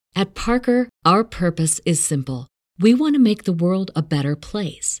At Parker, our purpose is simple. We want to make the world a better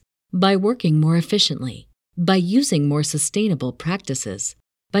place by working more efficiently, by using more sustainable practices,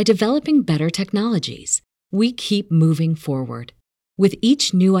 by developing better technologies. We keep moving forward. With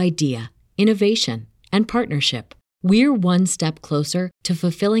each new idea, innovation, and partnership, we're one step closer to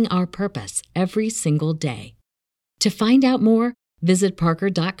fulfilling our purpose every single day. To find out more, visit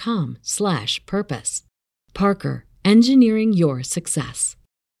parker.com/purpose. Parker, engineering your success.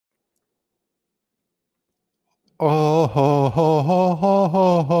 Oh, ho, ho, ho, ho,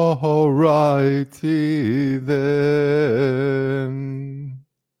 ho, ho, ho, righty then.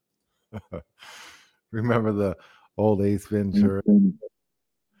 Remember the old Ace Ventura?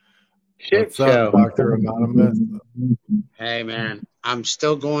 Shit What's show. up, Dr. Anonymous? Hey, man. I'm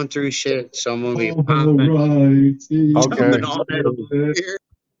still going through shit, so I'm going to be Okay. on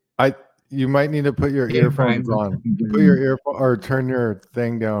it. You might need to put your earphones on. Put your earphone or turn your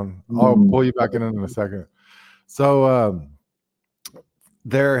thing down. I'll pull you back in a second. So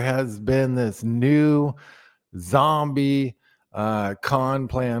there has been this new zombie con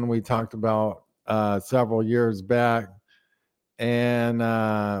plan we talked about several years back,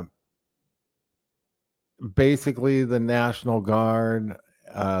 and basically the National Guard,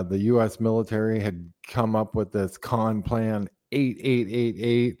 the U.S. military had come up with this con plan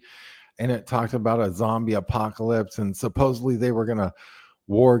 8888, and it talked about a zombie apocalypse, and supposedly they were going to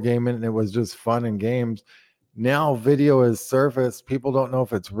war game it, and it was just fun and games. Now video is surfaced. People don't know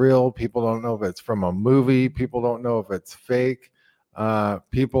if it's real. People don't know if it's from a movie. People don't know if it's fake.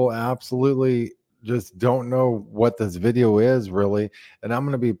 People absolutely just don't know what this video is really. And I'm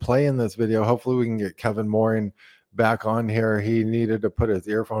going to be playing this video. Hopefully we can get Kevin Morin back on here. He needed to put his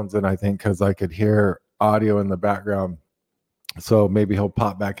earphones in, I think, because I could hear audio in the background. So maybe he'll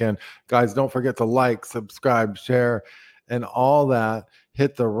pop back in. Guys, don't forget to like, subscribe, share, and all that.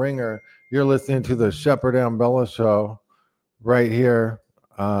 Hit the ringer. You're listening to the Shepherd and Bella Show right here,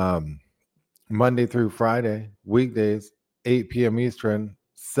 Monday through Friday, weekdays, 8 p.m. Eastern,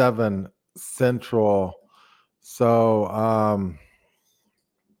 7 Central. So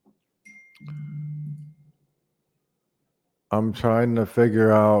I'm trying to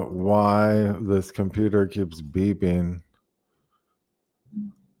figure out why this computer keeps beeping.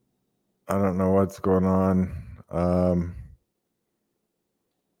 I don't know what's going on.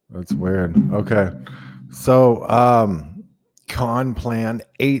 That's weird. Okay. So con plan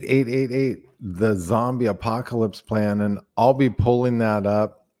 8888, the zombie apocalypse plan, and I'll be pulling that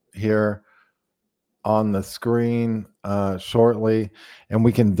up here on the screen shortly, and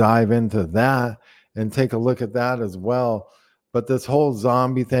we can dive into that and take a look at that as well. But this whole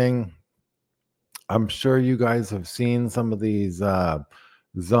zombie thing, I'm sure you guys have seen some of these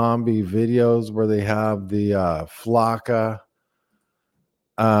zombie videos where they have the Flocka.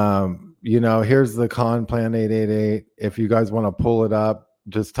 Here's the con plan 888. If you guys want to pull it up,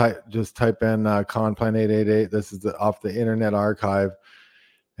 just type in con plan 888. This is off the Internet Archive,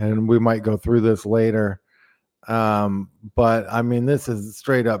 and we might go through this later. But I mean, this is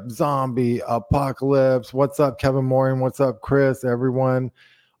straight up zombie apocalypse. What's up, Kevin Morin? What's up, Chris? Everyone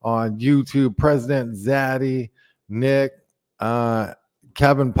on YouTube, President Zaddy, Nick,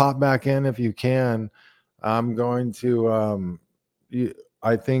 Kevin, pop back in if you can. I'm going to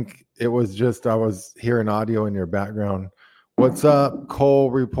I think it was just I was hearing audio in your background. What's up,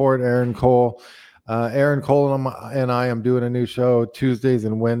 Cole Report, Aaron Cole. Aaron Cole and I am doing a new show Tuesdays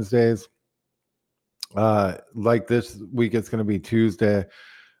and Wednesdays. Like this week, it's going to be Tuesday,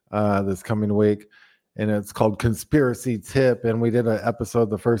 this coming week, and it's called Conspiracy Tip. And we did an episode.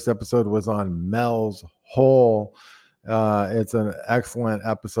 The first episode was on Mel's Hole. It's an excellent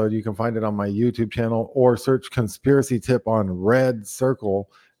episode. You can find it on my YouTube channel or search Conspiracy Tip on Red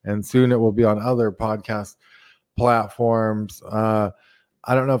Circle, and soon it will be on other podcast platforms. I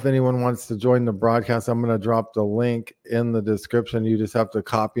don't know if anyone wants to join the broadcast. I'm going to drop the link in the description. You just have to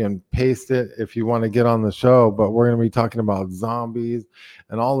copy and paste it if you want to get on the show. But we're going to be talking about zombies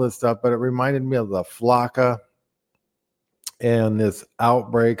and all this stuff. But it reminded me of the Flocka and this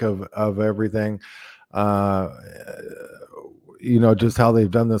outbreak of everything. Just how they've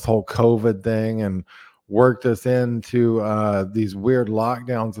done this whole COVID thing and worked us into these weird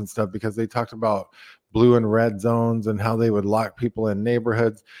lockdowns and stuff, because they talked about blue and red zones and how they would lock people in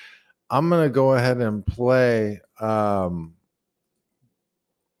neighborhoods. I'm going to go ahead and play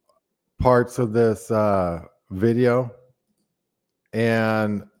parts of this video.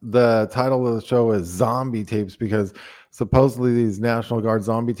 And the title of the show is Zombie Tapes, because supposedly these National Guard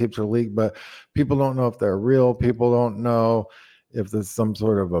zombie tapes are leaked, but people don't know if they're real. People don't know if this is some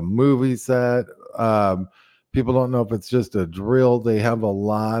sort of a movie set. People don't know if it's just a drill. They have a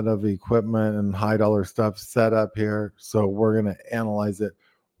lot of equipment and high dollar stuff set up here. So we're going to analyze it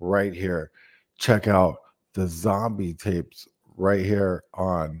right here. Check out the zombie tapes right here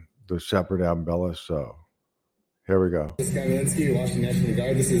on the Shepard Ambella Show. Here we go. Scott Malinsky, Washington National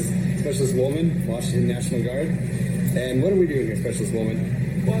Guard. This is Specialist Woolman, Washington National Guard. And what are we doing here, Specialist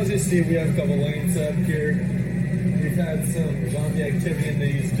Woolman? Well, as you see, we have a couple lanes up here. We've had some zombie activity in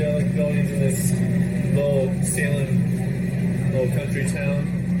these derelict buildings in this little Salem, little country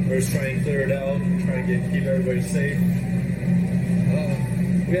town. We're just trying to clear it out, trying to keep everybody safe.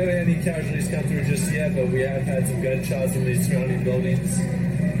 We haven't had any casualties come through just yet, but we have had some gunshots in these surrounding buildings.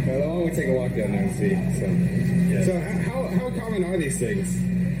 Well, why don't we take a walk down there and see? So how common are these things?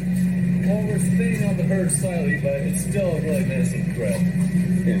 Well, we're thinning out the herd slightly, but it's still a really menacing threat.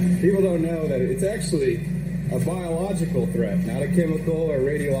 Yeah, people don't know that it's actually a biological threat, not a chemical or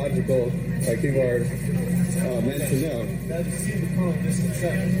radiological, like people are meant to know. That's the common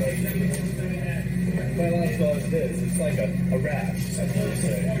misconception, but biological as it is, it's like a rash, I would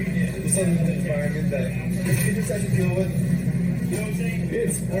say. It's something in the environment that you just have to deal with.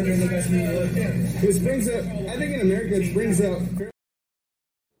 It's one of the best things to look at. This brings up, I think in America, it brings up.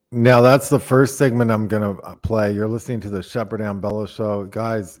 Now that's the first segment I'm going to play. You're listening to the Shepard Ambella Show.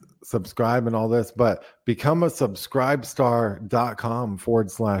 Guys, subscribe and all this, but become a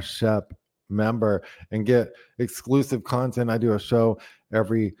subscribestar.com/Shep member and get exclusive content. I do a show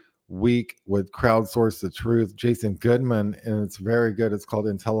every week with Crowdsource the Truth, Jason Goodman, and it's very good. It's called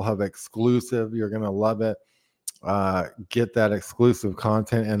IntelliHub Exclusive. You're going to love it. Get that exclusive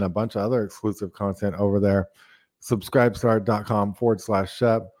content and a bunch of other exclusive content over there.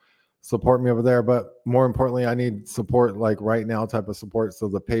 Subscribestar.com/Shep. Support me over there. But more importantly, I need support like right now type of support. So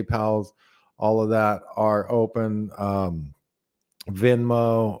the PayPals, all of that are open.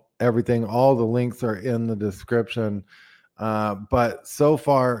 Venmo, everything, all the links are in the description. But so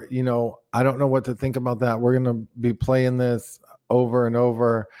far, I don't know what to think about that. We're going to be playing this over and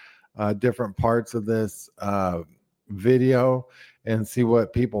over, different parts of this video and see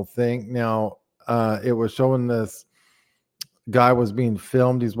what people think. Now, it was showing this guy was being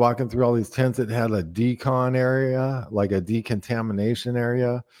filmed. He's walking through all these tents. It had a decon area, like a decontamination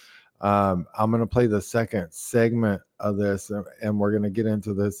area. I'm going to play the second segment of this, and we're going to get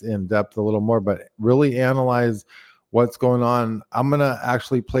into this in depth a little more, but really analyze what's going on. I'm going to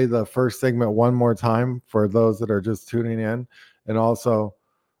actually play the first segment one more time for those that are just tuning in, and also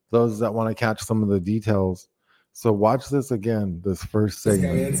those that want to catch some of the details. So watch this again, this first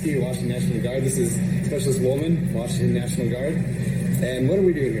segment. Scott Malinsky, Washington National Guard. This is Specialist Woolman, Washington National Guard. And what are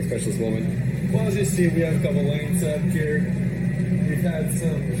we doing here, Specialist Woolman? Well, as you see, we have a couple lanes up here. We've had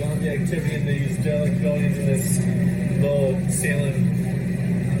some zombie activity in these derelict buildings in this little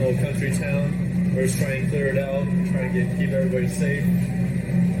Salem, little country town. We're just trying to clear it out, trying to keep everybody safe.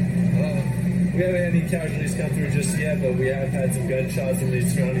 We haven't had any casualties come through just yet, but we have had some gunshots in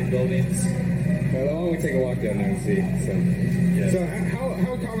these surrounding buildings. Well, why don't we take a walk down there and see? So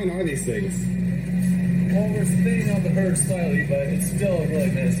how common are these things? Well, we're thinning out the herd slightly, but it's still a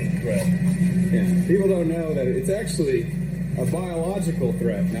really menacing threat. Yeah, people don't know that it's actually a biological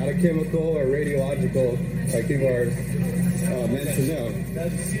threat, not a chemical or radiological, like people are meant to know.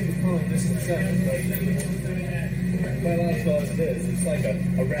 That's the common misconception, but biological as it is, it's like a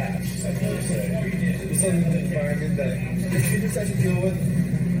rash, I would say. It's something in the environment that you just have to deal with.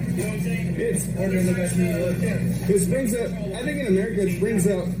 It's one of the best things to look at. This brings up, I think in America, it brings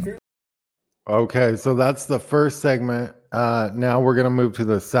up. Okay, so that's the first segment. Now we're going to move to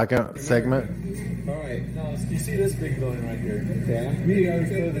the second segment. All right. Now, you see this big building right here? Yeah. We already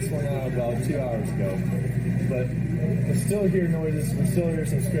cleared this one out about 2 hours ago. But we're still hearing noises. We still hear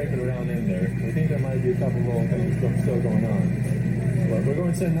some scraping around in there. We think there might be a couple little things still going on. But we're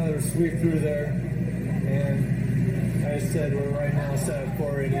going to send another sweep through there. And as I said, we're right now set up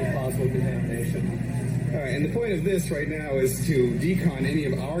for any possible contamination. All right, and the point of this right now is to decon any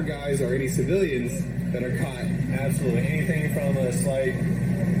of our guys or any civilians that are caught. Absolutely. Anything from a slight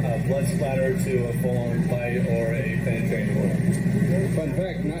blood splatter to a full-on bite or a penetrating wound. Fun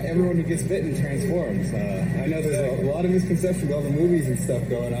fact, not everyone who gets bitten transforms. I know there's a lot of misconceptions with all the movies and stuff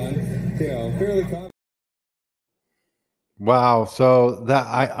going on. Fairly common. Wow. So that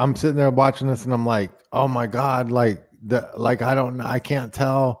I'm sitting there watching this and I'm like, oh my God, I can't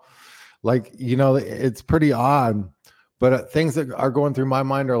tell. It's pretty odd, but things that are going through my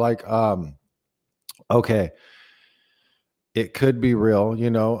mind are like, okay, it could be real. You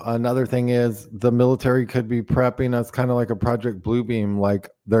know, another thing is the military could be prepping us kind of like a Project Bluebeam. Like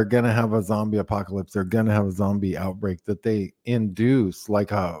they're going to have a zombie apocalypse. They're going to have a zombie outbreak that they induce,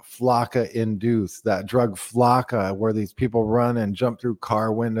 like a Flocka induce, that drug Flocka, where these people run and jump through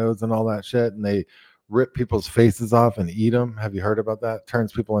car windows and all that shit. And they rip people's faces off and eat them. Have you heard about that?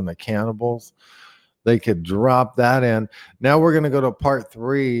 Turns people into cannibals. They could drop that in. Now we're going to go to part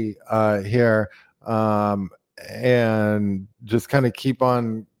 3 here. And just kind of keep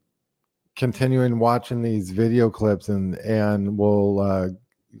on continuing watching these video clips, and we'll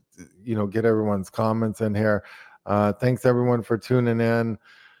get everyone's comments in here. Thanks everyone for tuning in.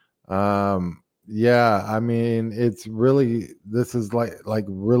 Yeah, I mean, it's really, this is like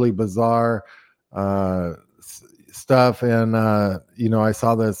really bizarre stuff, and I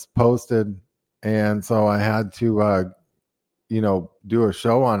saw this posted, and so I had to do a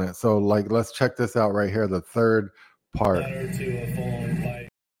show on it. So let's check this out right here, the third part.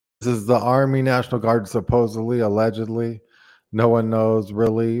 This is the Army National Guard, supposedly, allegedly. No one knows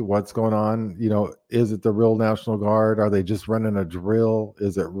really what's going on. Is it the real National Guard? Are they just running a drill?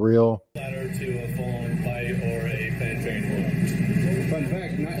 Is it real? Ladder to a full-on fight or a penetrating. Fun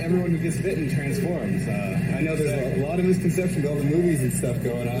fact, not everyone who gets bitten transforms. I know there's a lot of misconception with all the movies and stuff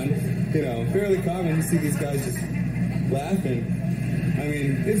going on. Fairly common. You see these guys just laughing. I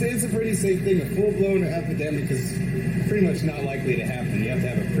mean, it's a pretty safe thing. A full-blown epidemic is pretty much not likely to happen. You have to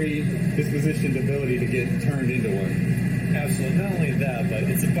have a predispositioned ability to get turned into one. Absolutely. Not only that, but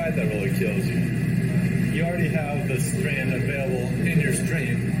it's a bite that really kills you. You already have the strain available in your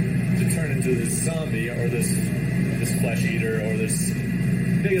strain to turn into this zombie or this flesh eater, or this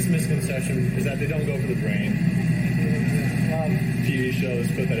biggest misconception is that they don't go for the brain. A lot of TV shows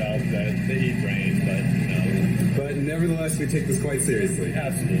put that out that they eat brains, but But nevertheless, we take this quite seriously.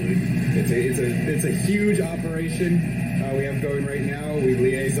 Absolutely. It's a huge operation we have going right now. We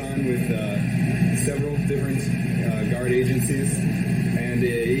liaison with several different guard agencies, and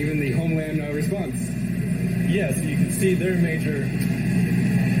even the Homeland response. Yes, you can see their major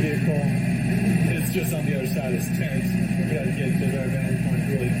vehicle is just on the other side of this tent. We got to get to their vantage point,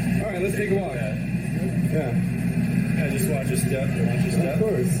 really. All right, let's take a walk. Yeah, just watch your step. Watch your step. Of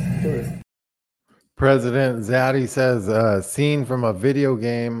course. President Zaddy says, scene from a video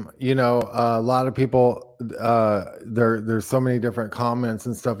game. A lot of people, there's so many different comments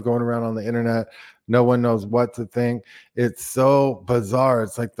and stuff going around on the internet. No one knows what to think. It's so bizarre.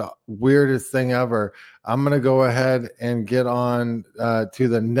 It's like the weirdest thing ever. I'm going to go ahead and get on to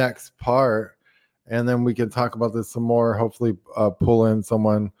the next part, and then we can talk about this some more, hopefully pull in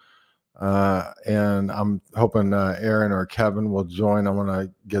someone. And I'm hoping Aaron or Kevin will join. I want to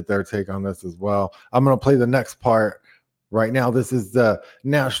get their take on this as well. I'm going to play the next part right now. This is the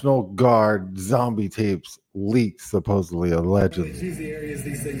National Guard zombie tapes leaked, supposedly, allegedly. Choose the areas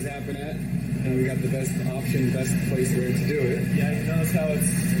these things happen at, and we got the best option, best place where to do it. Yeah, you notice how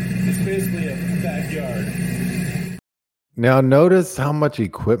it's basically a backyard. Now, notice how much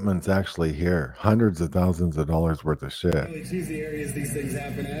equipment's actually here. Hundreds of thousands of dollars worth of shit. Choose the areas these things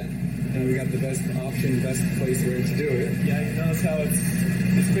happen at, and we got the best option, best place where to do it. Yeah, you notice how it's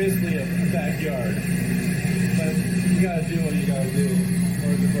basically a backyard. But you gotta do what you gotta do,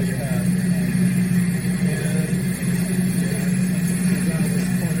 or just what you have. And down this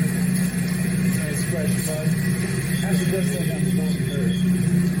corner, nice fresh mud. Actually, just like on the phone first.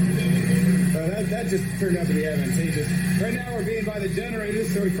 That just turned out to be advantageous. Right now we're being by the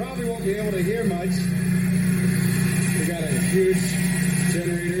generators, so we probably won't be able to hear much. We got a huge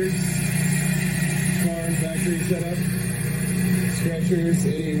generators, farm, factory set up, stretchers,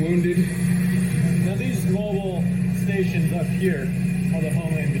 any wounded. Now these mobile stations up here are the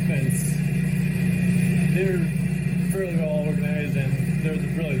Homeland Defense. They're fairly well organized, and they're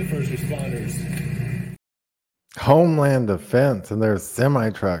really the first responders. Homeland Defense, and there's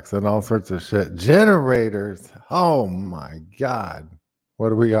semi-trucks and all sorts of shit. Generators. Oh my God. What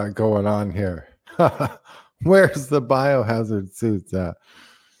do we got going on here? Where's the biohazard suits at?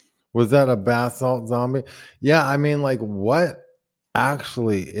 Was that a basalt zombie? Yeah, I mean, what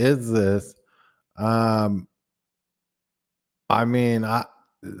actually is this?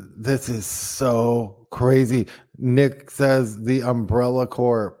 This is so crazy. Nick says the Umbrella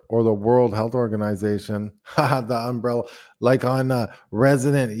Corp or the World Health Organization. The umbrella, like on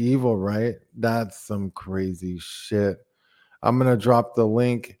Resident Evil, right? That's some crazy shit. I'm going to drop the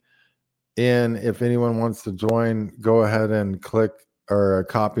link in. If anyone wants to join, go ahead and click or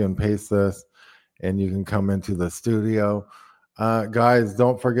copy and paste this, and you can come into the studio. Guys,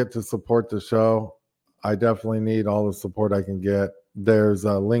 don't forget to support the show. I definitely need all the support I can get. There's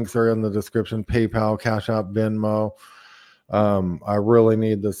links are in the description: PayPal, Cash App, Venmo. I really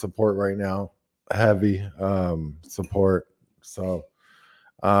need the support right now, heavy support. So,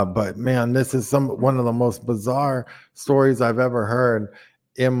 but man, this is one of the most bizarre stories I've ever heard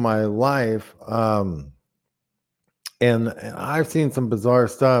in my life. And I've seen some bizarre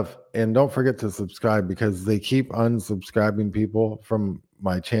stuff. And don't forget to subscribe because they keep unsubscribing people from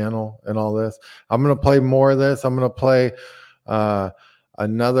my channel and all this. I'm going to play more of this. I'm going to play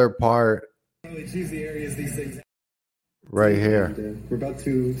another part Really choose the areas these things. right here. And, we're about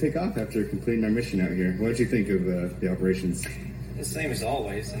to take off after completing our mission out here. What did you think of the operations? The same as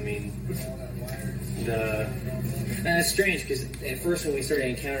always. I mean, it's strange because at first when we started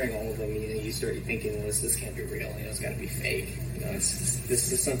encountering all of them, you start thinking, well, this can't be real. It's got to be fake.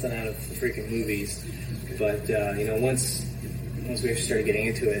 This is something out of the freaking movies. But once we actually started getting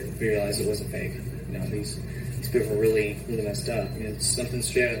into it, we realized it wasn't fake. These people were really messed up. It's something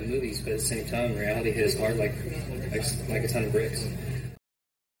straight out of the movies, but at the same time, reality hit us hard like a ton of bricks.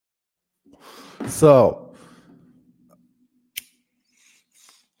 So,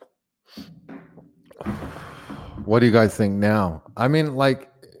 what do you guys think now? I mean, like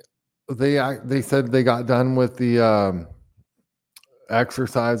they said they got done with the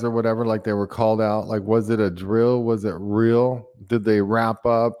exercise or whatever, like they were called out. Like, was it a drill? Was it real? Did they wrap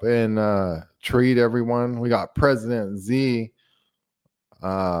up and treat everyone? We got President Z.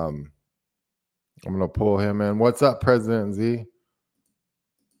 I'm gonna pull him in. What's up, President Z?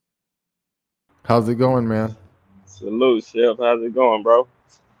 How's it going, man? Salute, Chef. How's it going, bro?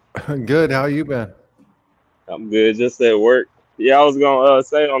 Good. How you been? I'm good. Just at work. Yeah, I was gonna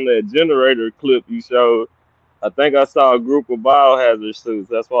say on that generator clip you showed, I think I saw a group of biohazard suits.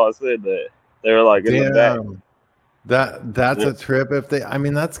 That's why I said that. They were like in the back. That's a trip.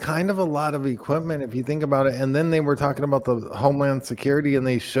 That's kind of a lot of equipment if you think about it. And then they were talking about the Homeland Security, and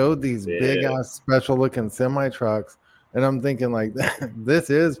they showed these big ass special looking semi trucks, and I'm thinking like, this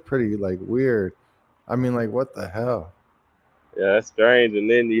is pretty like weird. I mean, like, what the hell? Yeah, that's strange. And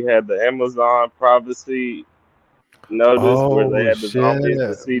then you had the Amazon privacy notice where they had the zombies.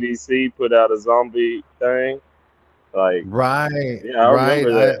 The CDC put out a zombie thing. Like, right. Yeah, I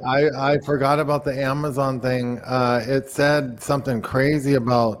remember that. I forgot about the Amazon thing. It said something crazy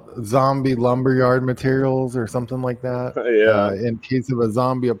about zombie lumberyard materials or something like that. Yeah. In case of a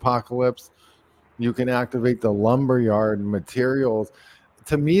zombie apocalypse, you can activate the lumberyard materials.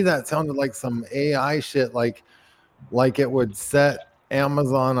 To me, that sounded like some AI shit, like it would set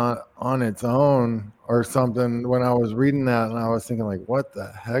Amazon on its own or something. When I was reading that, and I was thinking, like, what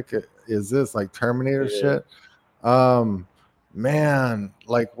the heck is this? Like Terminator shit? Man,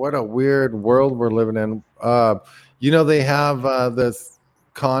 like, what a weird world we're living in. They have this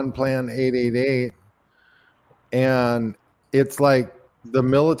Con Plan 888, and it's like the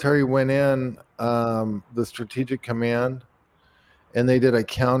military went in, the Strategic Command, and they did a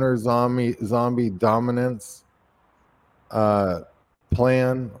counter zombie dominance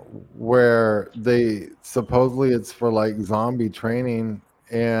plan where they supposedly it's for like zombie training.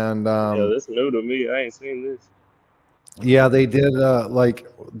 And this is new to me. I ain't seen this. Yeah, they did like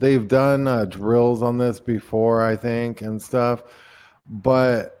they've done drills on this before, I think, and stuff.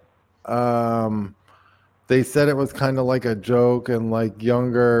 But they said it was kind of like a joke, and like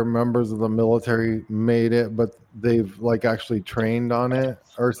younger members of the military made it, but they've like actually trained on it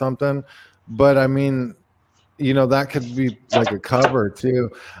or something. But I mean, that could be like a cover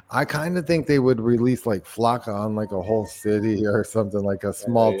too. I kind of think they would release like Flocka on like a whole city or something, like a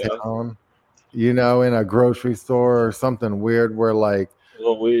small town, in a grocery store or something weird where like.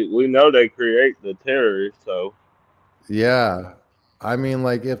 Well, we know they create the terrorists, so. Yeah. I mean,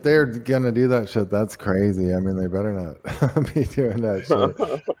 like, if they're going to do that shit, that's crazy. I mean, they better not be doing that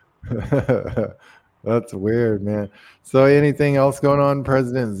shit. That's weird, man. So anything else going on,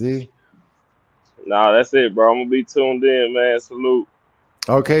 President Z? Nah, that's it, bro. I'm going to be tuned in, man. Salute.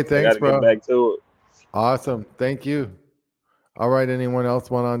 Okay, thanks, bro. Get back to it. Awesome. Thank you. All right, anyone else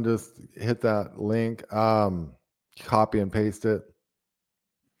want to just hit that link? Copy and paste it.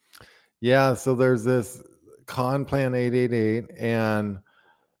 Yeah, so there's this Con Plan 888, and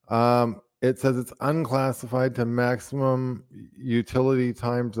it says it's unclassified to maximum utility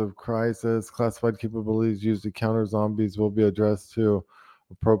times of crisis. Classified capabilities used to counter zombies will be addressed to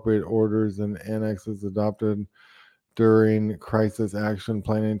appropriate orders and annexes adopted during crisis action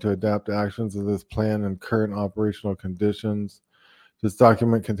planning to adapt actions of this plan and current operational conditions. This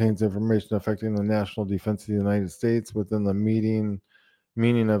document contains information affecting the national defense of the United States within the meaning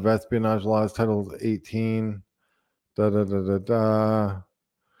of espionage laws, Title 18.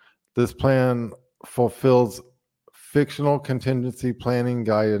 This plan fulfills fictional contingency planning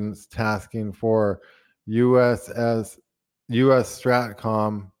guidance tasking for USS U.S.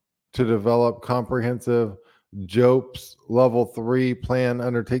 Stratcom to develop comprehensive JOPES Level 3 plan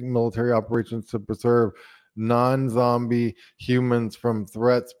undertaking military operations to preserve non-zombie humans from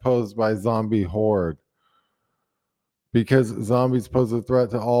threats posed by zombie horde. Because zombies pose a threat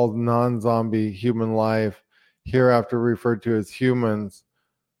to all non-zombie human life, hereafter referred to as humans,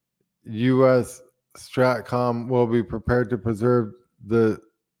 U.S. Stratcom will be prepared to preserve the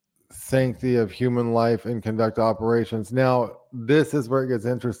sanctity of human life and conduct operations. Now, this is where it gets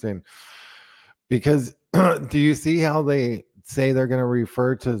interesting. Because do you see how they say they're going to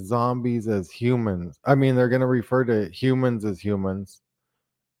refer to zombies as humans? I mean, they're going to refer to humans as humans.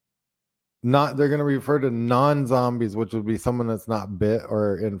 They're going to refer to non-zombies, which would be someone that's not bit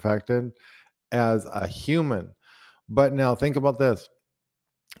or infected, as a human. But now think about this.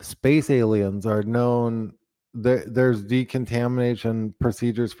 Space aliens are known. There's decontamination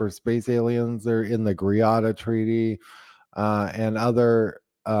procedures for space aliens. They're in the Greada Treaty and other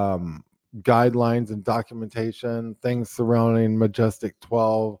guidelines and documentation, things surrounding Majestic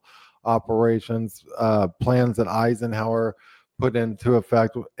 12 operations, plans that Eisenhower put into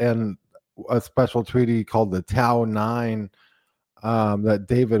effect, and a special treaty called the Tau 9 that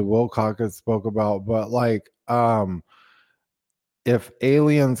David Wilcock spoke about. But if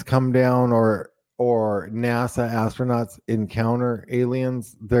aliens come down or NASA astronauts encounter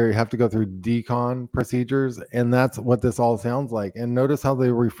aliens, they have to go through decon procedures, and that's what this all sounds like. And notice how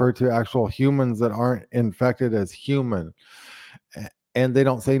they refer to actual humans that aren't infected as human, and they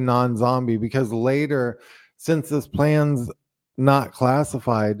don't say non-zombie, because later, since this plan's not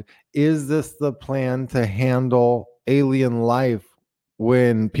classified, is this the plan to handle alien life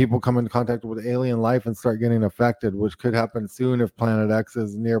when people come into contact with alien life and start getting affected, which could happen soon if Planet X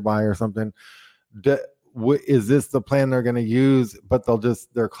is nearby or something? Is this the plan they're going to use? But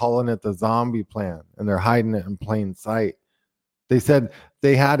they're calling it the zombie plan, and they're hiding it in plain sight. They said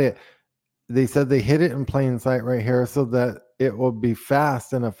they had it. They said they hid it in plain sight right here so that it will be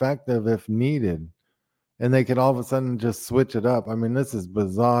fast and effective if needed. And they could all of a sudden just switch it up. I mean, this is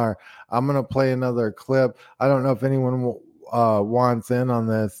bizarre. I'm going to play another clip. I don't know if anyone wants in on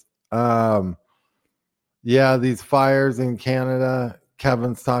this. Yeah, these fires in Canada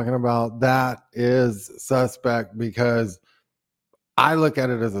Kevin's talking about, that is suspect, because I look at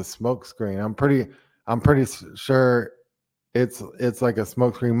it as a smoke screen. I'm pretty sure it's like a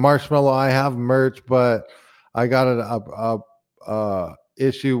smoke screen. Marshmallow, I have merch, but I got a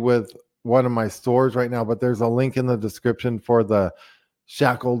issue with one of my stores right now, but there's a link in the description for the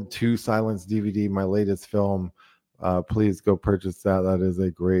Shackled 2 Silence DVD, my latest film. Please go purchase that. That is a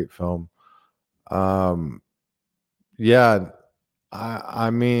great film. Yeah, I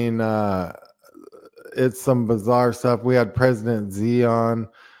mean, it's some bizarre stuff. We had President Z on.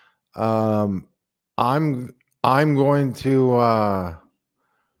 I'm going to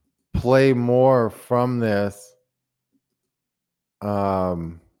play more from this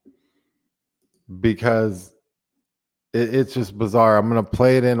because it's just bizarre. I'm going to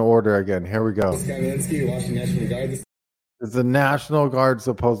play it in order again. Here we go. Scott Minsky, Washington National Guard. It's the National Guard,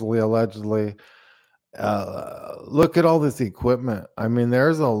 supposedly, allegedly. Look at all this equipment. I mean,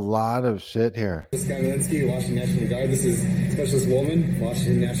 there's a lot of shit here. Scott Minsky, Washington National Guard. This is Specialist Woolman,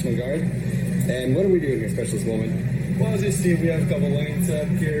 Washington National Guard. And what are we doing here, Specialist Woolman? Well, as you see, we have a couple lanes up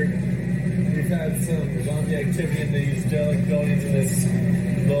here. We've had some zombie activity in these derelict buildings in this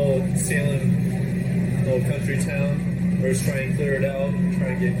little Salem, little country town. We're just trying to clear it out,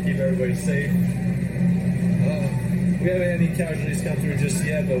 trying to keep everybody safe. We haven't had any casualties come through just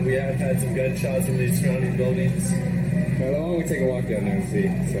yet, but we have had some gunshots in these surrounding buildings. Well, why don't we take a walk down there and see?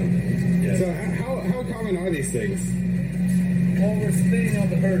 So how common are these things? Well, we're thinning out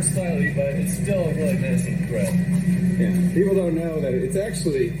the herd slightly, but it's still a really menacing threat. Yeah, people don't know that it's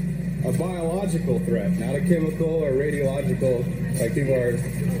actually a biological threat, not a chemical or radiological, like people are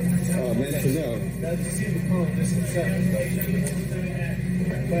meant to know. That's the common misconception, but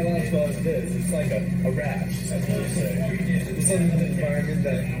biological as it is, it's like a rash, as you say. It's something in the environment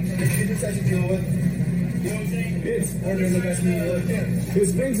that you just have to deal with. Or doing the best you can.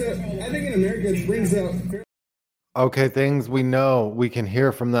 This brings up, I think in America, it brings up. Okay, things we know, we can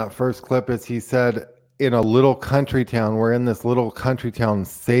hear from that first clip is he said, in a little country town, we're in this little country town,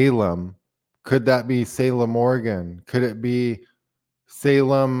 Salem. Could that be Salem, Oregon? Could it be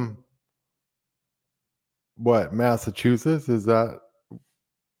Salem, Massachusetts?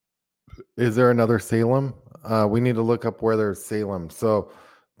 Is there another Salem? We need to look up where there's Salem. So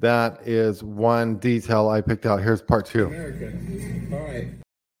that is one detail I picked out. Here's part 2. America. All right.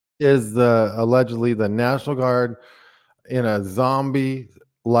 Is allegedly the National Guard in a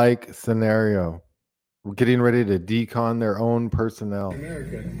zombie-like scenario. getting ready to decon their own personnel.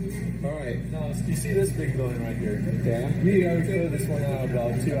 America. All right. Now, you see this big building right here? Yeah. We cleared this one out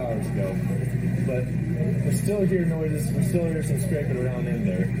about 2 hours ago. But we're still hearing noises. We're still hearing some scraping around in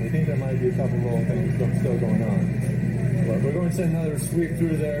there. We think there might be a couple little things still going on. But we're going to send another sweep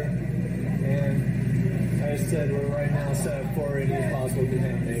through there. And as I said, we're right now set up for any possible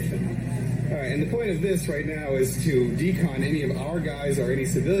contamination. All right, and the point of this right now is to decon any of our guys or any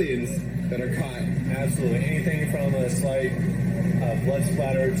civilians that are caught. Absolutely. Anything from a slight blood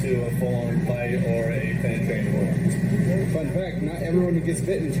splatter to a full-on bite or a penetrating wound. Fun fact, not everyone who gets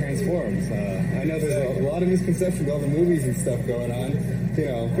bitten transforms. I know there's a lot of misconceptions with all the movies and stuff going on. You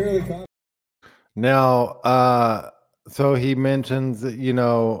know, fairly common. Now, so he mentions,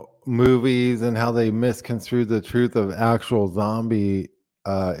 movies and how they misconstrue the truth of actual zombie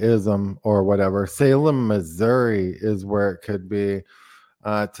ism or whatever. Salem, Missouri is where it could be.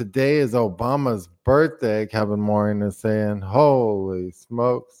 Today is Obama's birthday. Kevin Morin is saying, holy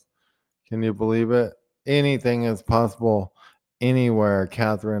smokes. Can you believe it? Anything is possible anywhere.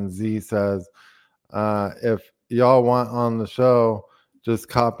 Catherine Z says, if y'all want on the show, just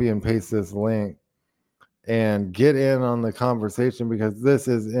copy and paste this link and get in on the conversation because this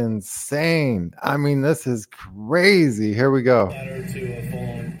is insane. I mean, this is crazy. Here we go.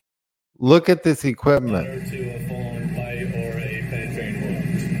 Look at this equipment.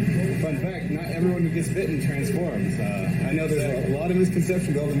 Fun fact, not everyone who gets bitten transforms. I know there's a lot of misconceptions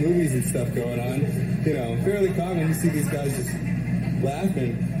with all the movies and stuff going on. You know, fairly common. You see these guys just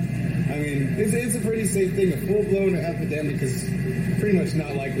laughing. I mean, it's a pretty safe thing. A full-blown epidemic is pretty much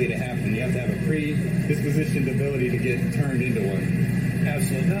not likely to happen. You have to have a predispositioned ability to get turned into one.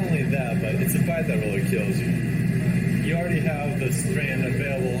 Absolutely. Not only that, but it's a bite that really kills you. You already have the strain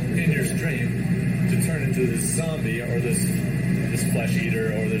available in your stream to turn into this zombie or this flesh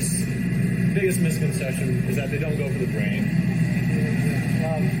eater or this biggest misconception is that they don't go for the brain.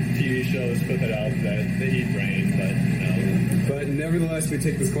 TV shows put that out that they eat brains, but no. But nevertheless, we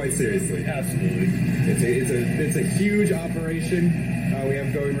take this quite seriously. Absolutely. It's a huge operation we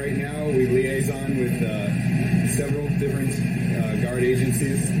have going right now. We liaison with several different guard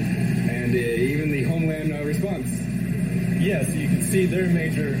agencies and even the Homeland Response. Yes, you can see their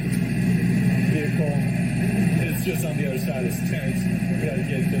major vehicle is just on the other side of this tent. We got to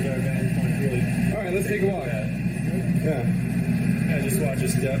get to their vantage point really. All right, let's take a walk. Yeah, just watch your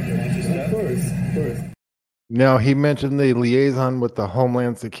step. Watch your step. Of course. Now, he mentioned the liaison with the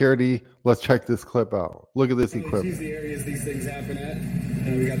Homeland Security. Let's check this clip out. Look at this equipment. Choose the areas these things happen at,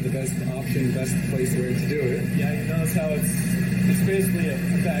 and we got the best option, best place where to do it. Yeah, you notice how it's basically a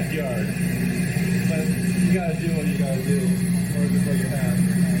backyard, but you gotta do what you gotta do, or just what you have.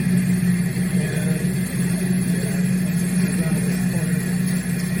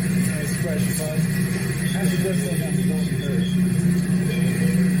 Nice fresh bud. Actually, just like I'm going first.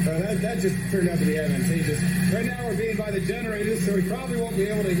 That just turned out to be advantageous. Right now we're being by the generators, so we probably won't be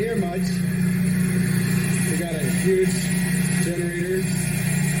able to hear much. We got a huge generator,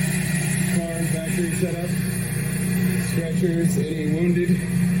 car factory set up, stretchers, any wounded.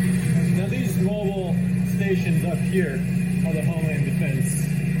 Now these mobile stations up here are the Homeland Defense.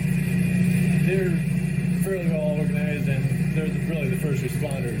 They're fairly well organized and they're really the first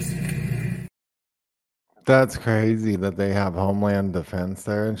responders. That's crazy that they have Homeland Defense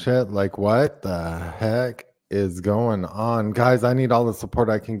there and shit. Like, what the heck is going on? Guys, I need all the support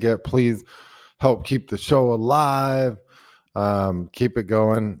I can get. Please help keep the show alive. Keep it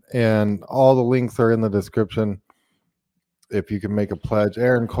going. And all the links are in the description if you can make a pledge.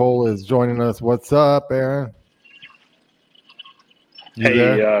 Aaron Cole is joining us. What's up, Aaron? Can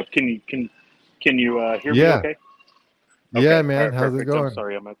you hear me okay? Yeah, man. Right, how's it going? I'm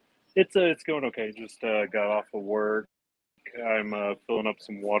sorry, it's going okay. Just got off of work. I'm filling up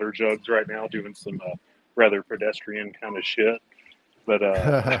some water jugs right now, doing some rather pedestrian kind of shit. But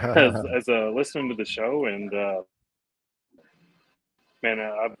as listening to the show and man,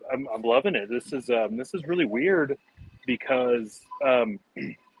 I'm loving it. This is really weird because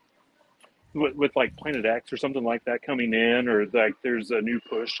with like Planet X or something like that coming in, or like there's a new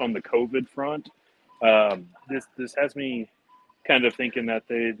push on the COVID front. This has me kind of thinking that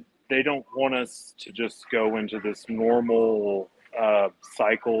they don't want us to just go into this normal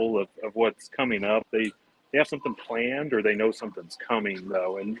cycle of what's coming up. They have something planned, or they know something's coming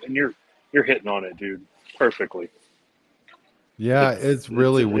though, and you're hitting on it, dude, perfectly. Yeah, it's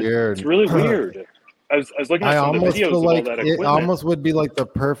really weird. It's really weird. I was looking at some of the videos of all that equipment. It almost would be like the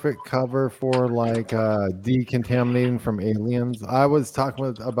perfect cover for like decontaminating from aliens. I was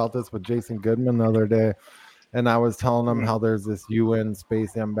talking about this with Jason Goodman the other day, and I was telling him how there's this UN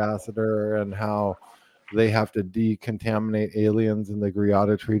space ambassador and how they have to decontaminate aliens in the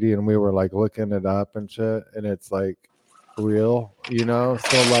Greada Treaty, and we were like looking it up and shit, and it's like real, you know.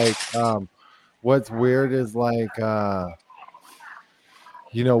 So like, what's weird is like,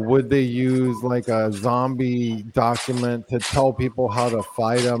 you know, would they use like a zombie document to tell people how to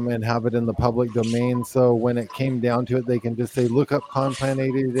fight them and have it in the public domain? So when it came down to it, they can just say, look up Conplan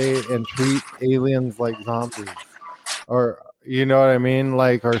 888 and treat aliens like zombies, or you know what I mean,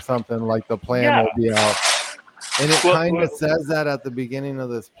 like, or something like the plan will be out. And it kind of says that at the beginning of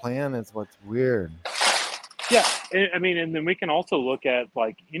this plan. Is what's weird. Yeah, I mean, and then we can also look at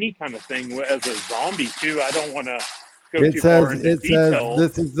like any kind of thing as a zombie too. I don't want to go too far into detail.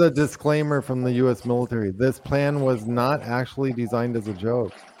 This is the disclaimer from the U.S. military. This plan was not actually designed as a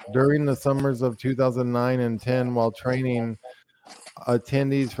joke. During the summers of 2009 and 10, while training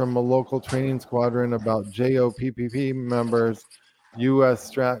attendees from a local training squadron about JOPPP members,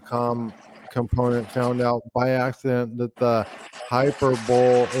 U.S. Stratcom component found out by accident that the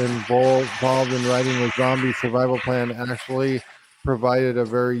hyperbole involved in writing a zombie survival plan actually provided a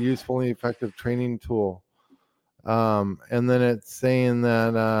very useful and effective training tool. And then it's saying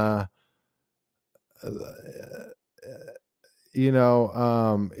that you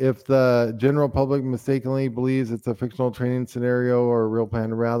know, if the general public mistakenly believes it's a fictional training scenario or a real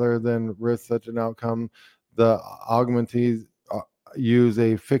plan rather than risk such an outcome, the augmentees use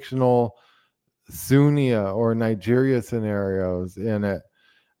a fictional Sunia or Nigeria scenarios in it,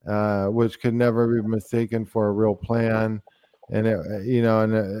 which could never be mistaken for a real plan. And it, you know,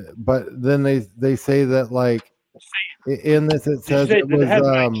 and but then they say that like in this it says it was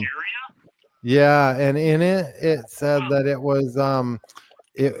yeah, and in it said that it was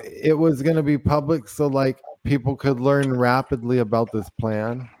it was going to be public, so like people could learn rapidly about this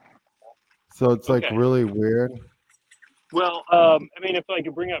plan. So it's like really weird. Well, I mean, if I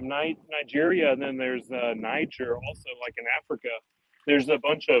could bring up Nigeria, and then there's Niger, also like in Africa, there's a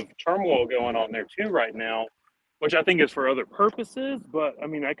bunch of turmoil going on there too right now, which I think is for other purposes. But I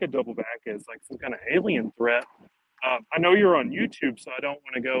mean, I could double back as like some kind of alien threat. I know you're on YouTube, so I don't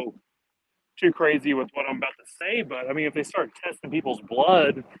want to go too crazy with what I'm about to say. But I mean, if they start testing people's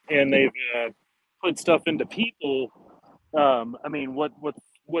blood and they've put stuff into people, I mean,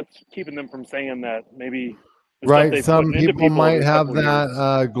 what's keeping them from saying that maybe? Right, some people might have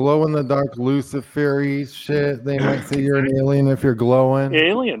that glow in the dark Luciferi shit. They might say you're an alien if you're glowing.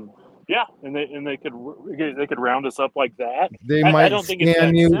 Alien, yeah, and they could round us up like that. They might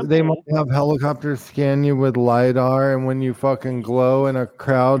scan you. They might have helicopters scan you with LiDAR, and when you fucking glow in a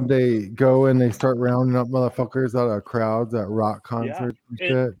crowd, they go and they start rounding up motherfuckers out of crowds at rock concerts and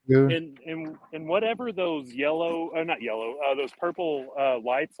shit, dude. And whatever those those purple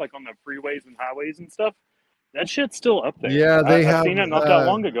lights like on the freeways and highways and stuff. That shit's still up there. Yeah, I've seen it not that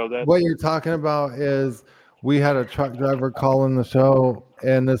long ago. What you're talking about is we had a truck driver call in the show,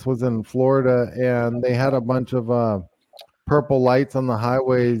 and this was in Florida, and they had a bunch of purple lights on the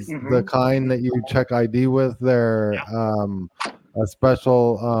highways, the kind that you check ID with. They're a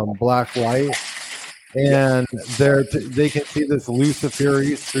special black light, and they can see this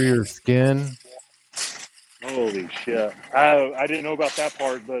Luciferi through your skin. Holy shit! I didn't know about that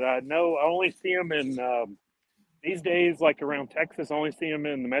part, but I know I only see them in. These days, like around Texas, I only see them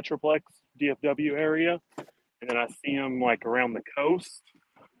in the Metroplex, DFW area, and then I see them like around the coast.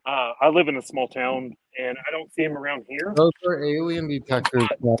 I live in a small town, and I don't see them around here. Those are alien detectors,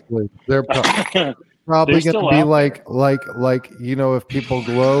 probably. They're probably going to be like you know, if people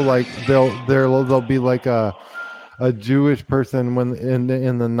glow, like they'll be like a Jewish person when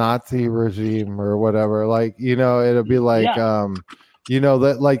in the Nazi regime or whatever. Like, you know, it'll be like you know,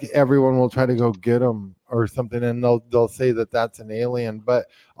 that like everyone will try to go get them or something, and they'll say that that's an alien. But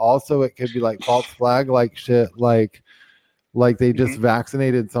also it could be like false flag like shit, like they just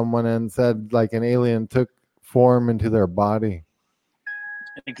vaccinated someone and said like an alien took form into their body.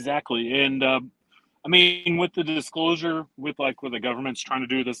 Exactly. And I mean, with the disclosure, with the government's trying to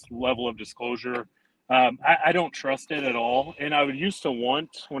do this level of disclosure, I don't trust it at all. And I used to want,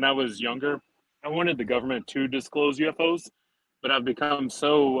 when I was younger, I wanted the government to disclose UFOs. But I've become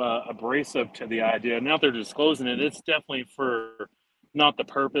so abrasive to the idea. Now they're disclosing it. It's definitely for not the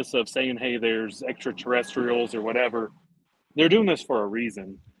purpose of saying, hey, there's extraterrestrials or whatever. They're doing this for a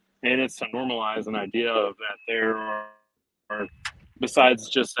reason. And it's to normalize an idea of that there are, besides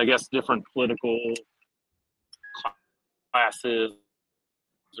just, I guess, different political classes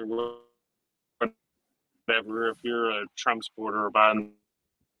or whatever, if you're a Trump supporter or Biden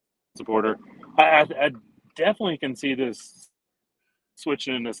supporter, I definitely can see this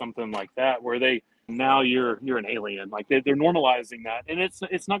switching into something like that where now you're an alien, like they're normalizing that, and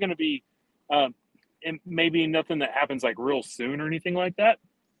it's not going to be maybe nothing that happens like real soon or anything like that.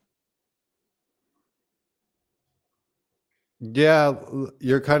 Yeah,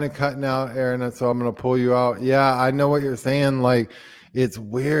 you're kind of cutting out, Aaron, so I'm going to pull you out. Yeah, I know what you're saying. Like, it's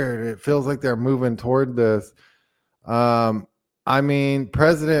weird. It feels like they're moving toward this. I mean,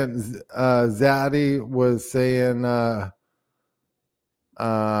 President Zaddy was saying that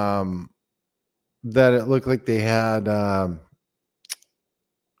it looked like they had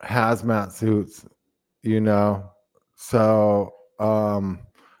hazmat suits, So,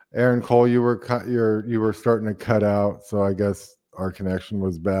 Aaron Cole, you were starting to cut out, so I guess our connection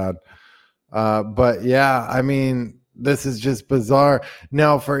was bad. But yeah, I mean, this is just bizarre.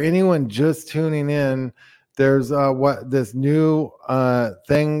 Now, for anyone just tuning in, there's this new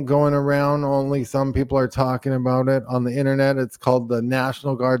thing going around. Only some people are talking about it on the internet. It's called the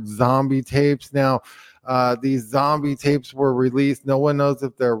National Guard zombie tapes. Now, these zombie tapes were released. No one knows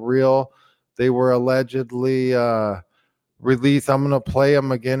if they're real. They were allegedly released. I'm going to play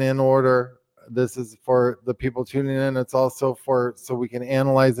them again in order. This is for the people tuning in. It's also so we can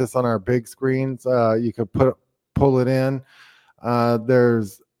analyze this on our big screens. You could pull it in.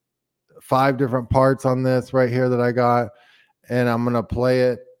 There's 5 different parts on this right here that I got, and I'm going to play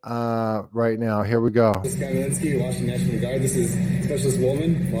it right now. Here we go. This is Scott Walensky, Washington National Guard. This is Specialist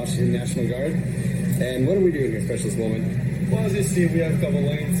Woolman, Washington National Guard. And what are we doing here, Specialist Woolman? Well, as you see, we have a couple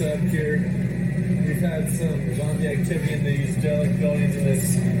lanes up here. We've had some zombie activity in these derelict buildings in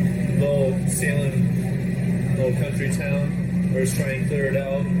this little Salem, little country town. We're just trying to clear it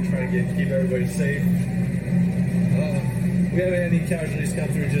out, trying to keep everybody safe. We haven't had any casualties come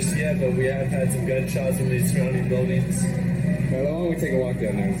through just yet, but we have had some gunshots in these surrounding buildings. Well, why don't we take a walk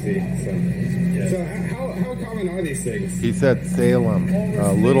down there and see? So how common are these things? He said Salem,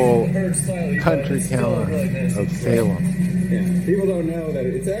 a little country town of Salem. Yeah, people don't know that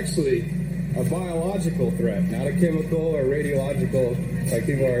it's actually a biological threat, not a chemical or radiological, like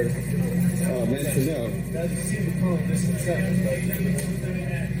people are meant to know. That's the common misconception.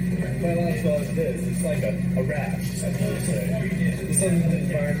 Biological is this. It's like a rash, I would say. It's something in the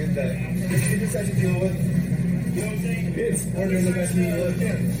environment that you just have to deal with. It's ordering the best meal you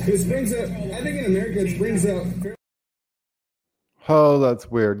can. This brings up, I think in America, it brings up. Oh, that's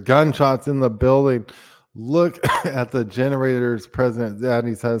weird. Gunshots in the building. Look at the generators. President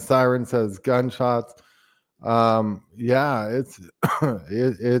Zaddy says, siren says gunshots. Yeah, it's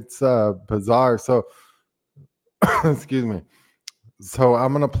it's bizarre. So, excuse me. So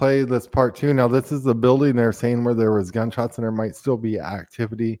I'm going to play this part 2. Now, this is the building they're saying where there was gunshots and there might still be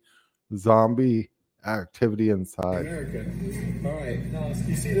zombie activity inside. America. All right. Now,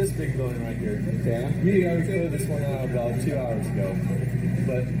 you see this big building right here? Yeah. We cleared this one out about 2 hours ago.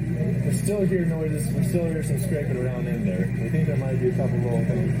 But we're still here we're still hearing some scraping around in there. We think there might be a couple little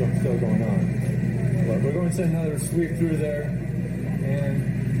things still going on. But we're going to send another sweep through there.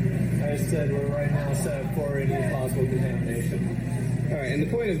 And as I said, we're right now set up for any possible contamination. All right, and the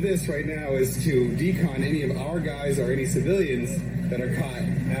point of this right now is to decon any of our guys or any civilians that are caught.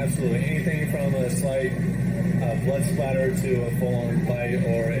 Absolutely. Anything from a slight blood splatter to a full-on bite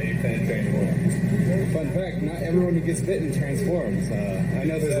or a penetrating wound. Fun fact, not everyone who gets bitten transforms. I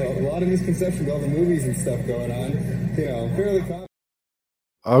know there's a lot of misconceptions with all the movies and stuff going on. Fairly common.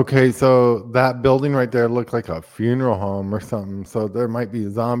 Okay, so that building right there looked like a funeral home or something. So there might be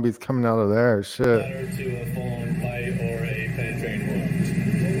zombies coming out of there. Shit. To a full-on bite or a penetrating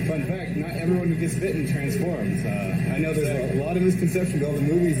wound. Fun fact, not everyone who gets bitten transforms. I know there's a lot of misconceptions with all the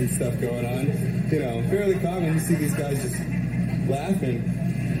movies and stuff going on. Fairly common. You see these guys just laughing.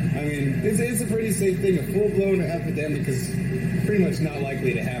 I mean, it's a pretty safe thing. A full-blown epidemic is pretty much not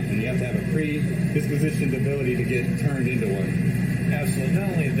likely to happen. You have to have a predispositioned ability to get turned into one. Absolutely. Not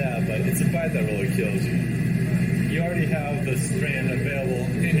only that, but it's a bite that really kills you. You already have the strand available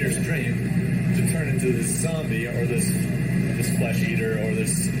in your stream to turn into this zombie or this flesh eater or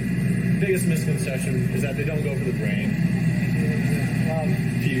this. Biggest misconception is that they don't go for the brain.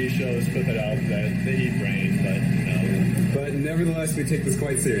 TV shows put that out that they eat brain, but no. But nevertheless, we take this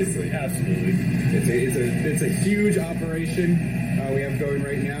quite seriously. Absolutely. It's a huge operation we have going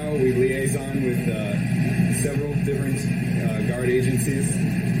right now. We liaison with several different guard agencies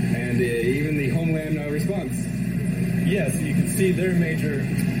and even the Homeland Response. Yes, you can see their major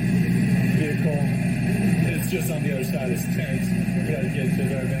vehicle. It's just on the other side of this tent. We got to get to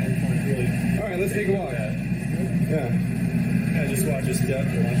their vantage point really. All right, let's take a walk. Yeah, just watch your step.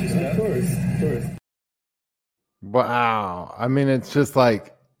 Watch your step. Of course. Wow. I mean, it's just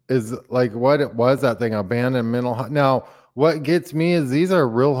like, what it was, that thing, abandoned mental. Now, what gets me is these are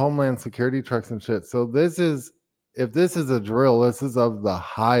real Homeland Security trucks and shit. So this is if this is a drill, this is of the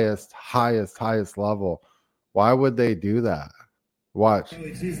highest level. Why would they do that? Watch.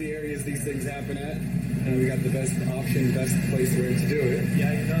 Really choose the areas these things happen at, and we got the best option, best place where to do it.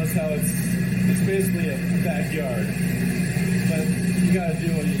 Yeah, you notice how it's basically a backyard, but you gotta do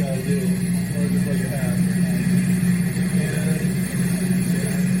what you gotta do, or just let it happen.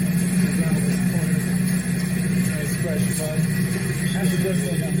 Nice fresh mud. That's the best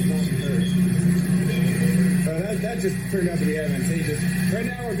thing I'm going first. So that just turned out to be advantageous. Right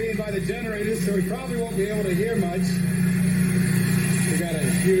now we're being by the generators, so we probably won't be able to hear much. We got a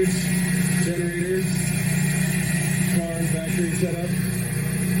huge generators, car factory set up,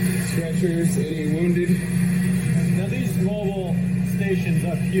 stretchers, any wounded. Now these mobile stations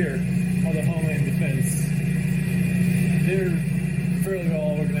up here are the Homeland Defense. They're fairly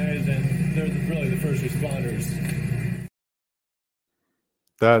well organized, and they're really the first responders.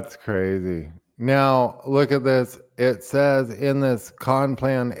 That's crazy. Now, look at this. It says in this con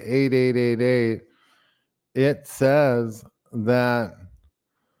plan 8888, it says that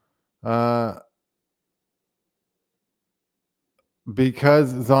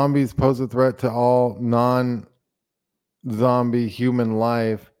because zombies pose a threat to all non-zombie human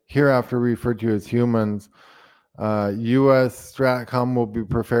life, hereafter referred to as humans, U.S. Stratcom will be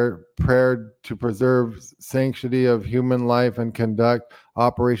prepared to preserve sanctity of human life and conduct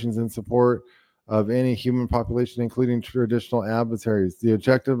operations in support of any human population, including traditional adversaries. The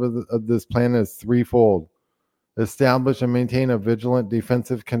objective of this plan is threefold: establish and maintain a vigilant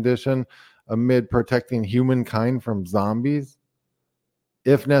defensive condition amid protecting humankind from zombies.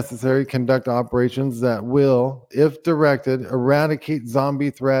 If necessary, conduct operations that will, if directed, eradicate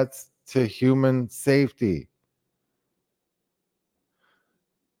zombie threats to human safety.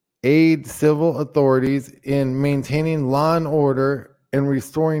 Aid civil authorities in maintaining law and order and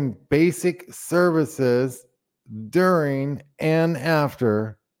restoring basic services during and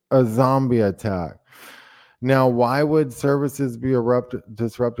after a zombie attack. Now, why would services be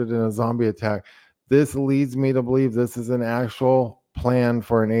disrupted in a zombie attack? This leads me to believe this is an actual plan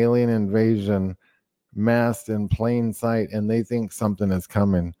for an alien invasion masked in plain sight, and they think something is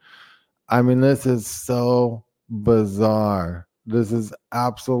coming. I mean, this is so bizarre. This is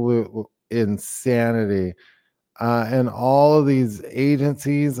absolute insanity. And all of these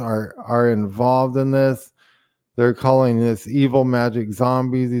agencies are involved in this. They're calling this evil magic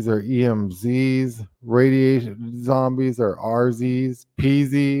zombies. These are EMZs. Radiation zombies are RZs,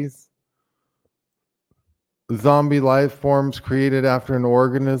 PZs. Zombie life forms created after an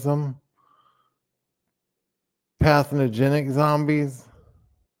organism. Pathogenic zombies.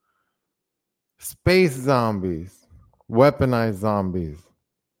 Space zombies. Weaponized zombies.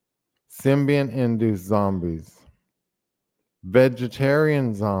 Symbiont-induced zombies.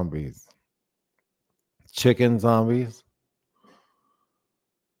 Vegetarian zombies. Chicken zombies.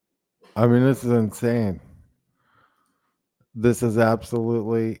 I mean, this is insane. This is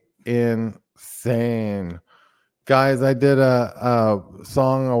absolutely insane. Guys, I did a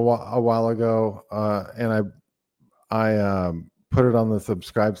song a while ago, and I put it on the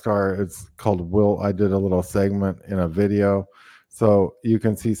Subscribestar. It's called Will. I did a little segment in a video, so you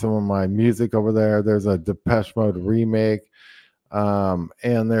can see some of my music over there. There's a Depeche Mode remake,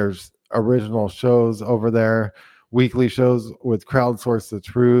 and there's original shows over there, weekly shows with Crowdsource the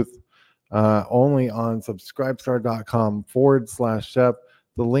Truth, only on subscribestar.com/Shep.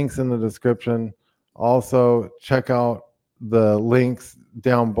 The link's in the description. Also, check out the links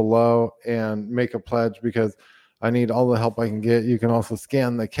down below and make a pledge, because I need all the help I can get. You can also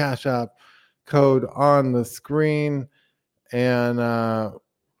scan the Cash App code on the screen and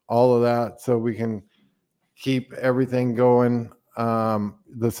all of that, so we can keep everything going. The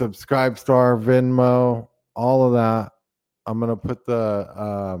Subscribestar, Venmo, all of that. I'm going to put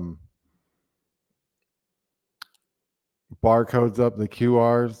the barcodes up, the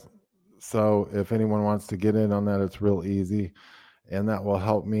QRs. So if anyone wants to get in on that, it's real easy, and that will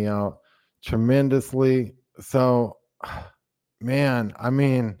help me out tremendously. So, man, I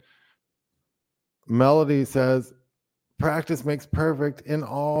mean, Melody says practice makes perfect in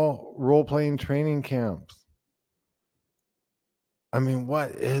all role-playing training camps. I mean,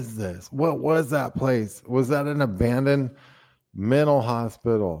 what is this? What was that place? Was that an abandoned mental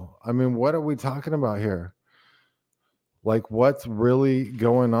hospital? I mean, what are we talking about here? Like, what's really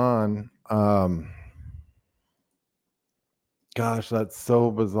going on? Gosh, that's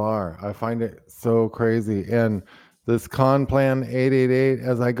so bizarre. I find it so crazy. And this con plan 888,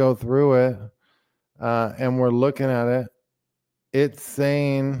 as I go through it, and we're looking at it, it's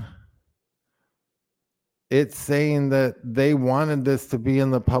saying that they wanted this to be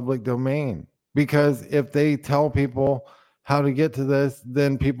in the public domain. because if they tell people how to get to this,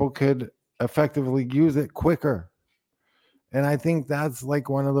 then people could effectively use it quicker. And I think that's like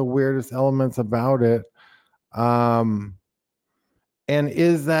one of the weirdest elements about it. And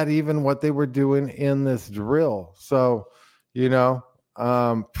is that even what they were doing in this drill? So,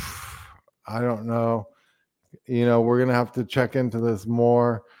 I don't know. We're going to have to check into this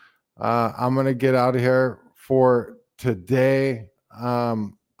more. I'm going to get out of here for today.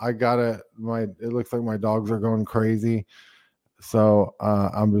 It looks like my dogs are going crazy. So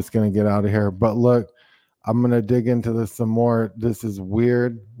I'm just going to get out of here. But look, I'm going to dig into this some more. This is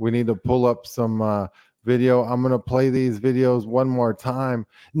weird. We need to pull up some video. I'm going to play these videos one more time.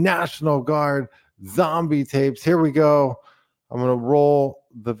 National Guard zombie tapes. Here we go. I'm going to roll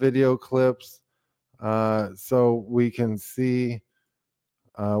the video clips so we can see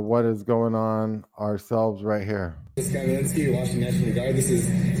what is going on ourselves right here. Scott Malinsky, Washington National Guard. This is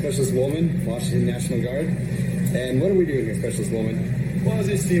Specialist Woolman, Washington National Guard. And what are we doing here, Specialist Woolman? Well, as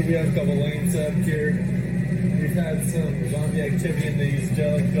you see, we have a couple lanes up here. We've had some zombie activity in these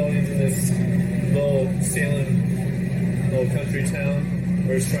derelict buildings in this little Salem, little country town.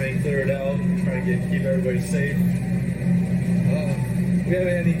 We're just trying to clear it out, trying to keep everybody safe. We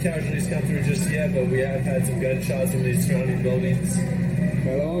haven't had any casualties come through just yet, but we have had some gunshots in these surrounding buildings.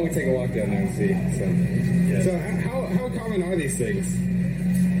 Well, why don't we take a walk down there and see? So how common are these things?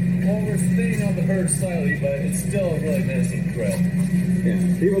 Well, we're thinning out the herd slightly, but it's still a really menacing threat.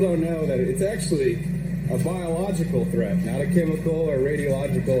 Yeah, people don't know that it's actually a biological threat, not a chemical or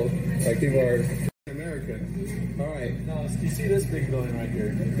radiological like people are in America. All right. Now, you see this big building right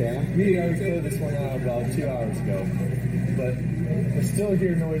here? Yeah. We cleared this one out about 2 hours ago, but we're still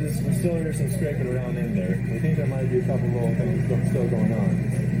hearing noises. We still hear some scraping around in there. We think there might be a couple little things still going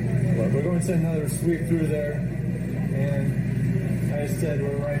on. But we're going to send another sweep through there, and as I said,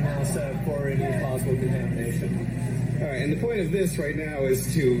 we're right now set up for any possible contamination. All right, and the point of this right now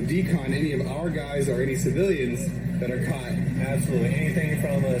is to decon any of our guys or any civilians that are caught. Absolutely. Anything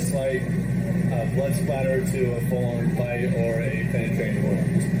from a slight blood splatter to a full-on bite or a penetrating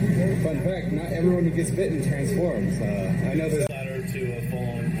wound. Fun fact, not everyone who gets bitten transforms. I know there's to a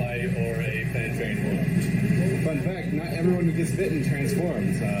full-on bite or a penetrating wound. Fun fact, not everyone who gets bitten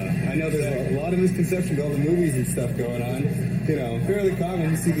transforms. I know there's a lot of misconception with all the movies and stuff going on. Fairly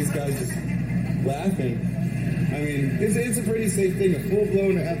common. You see these guys just laughing. I mean, it's a pretty safe thing. A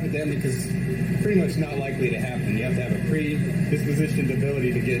full-blown epidemic is pretty much not likely to happen. You have to have a predispositioned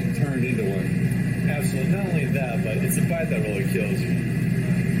ability to get turned into one. Absolutely. Not only that, but it's a bite that really kills you.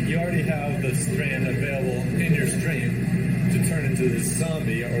 You already have the strand available in your stream to turn into this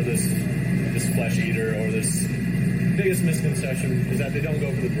zombie or this flesh eater or this. Biggest misconception is that they don't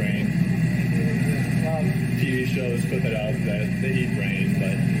go for the brain. TV shows put that out that they eat brain,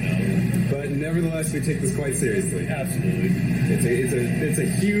 but no. But nevertheless, we take this quite seriously. Absolutely. It's a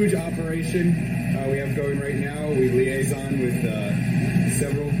huge operation we have going right now. We liaison with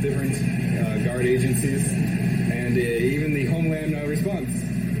several different guard agencies and even the Homeland response.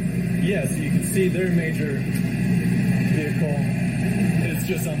 Yes, you can see their major vehicle is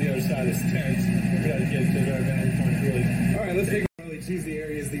just on the other side of this tent. We got to get to their vantage point, really. All right, let's choose the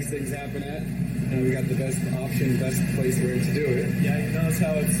areas these things happen at, and we got the best option, best place where to do it. Yeah, you notice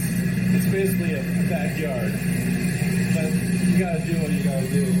how it's basically a backyard, but you got to do what you got to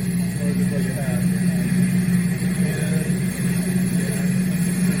do, or just what you have.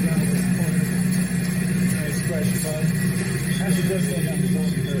 Nice fresh mud. Actually, does look like the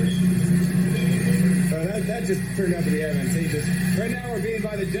zombie herd. That just turned out to be advantageous. Right now we're being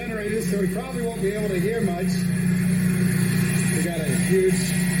by the generators, so we probably won't be able to hear much. We got a huge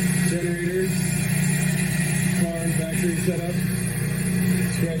generator farm factory set up.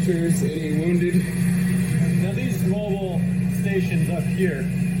 Stretchers, any wounded. Now these mobile stations up here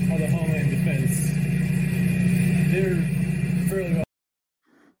are the Homeland Defense. They're fairly well.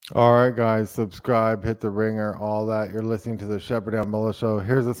 All right, guys, subscribe, hit the ringer, all that. You're listening to the Shepherd Ambulance Show.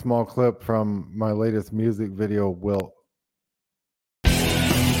 Here's a small clip from my latest music video, Wilt.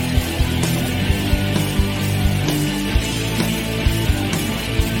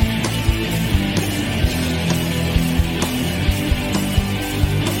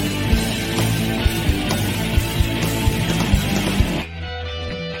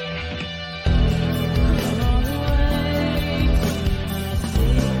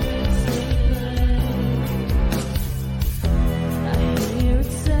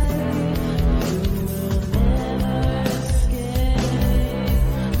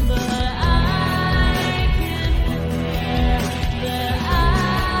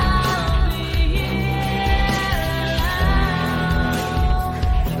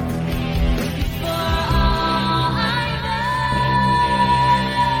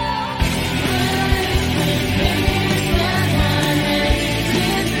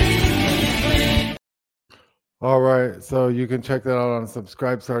 All right. So you can check that out on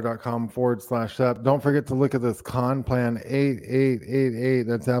subscribestar.com/SEP. Don't forget to look at this con plan 8888.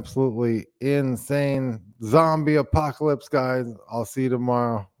 That's absolutely insane. Zombie apocalypse, guys. I'll see you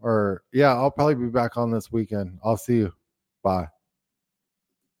tomorrow. I'll probably be back on this weekend. I'll see you. Bye.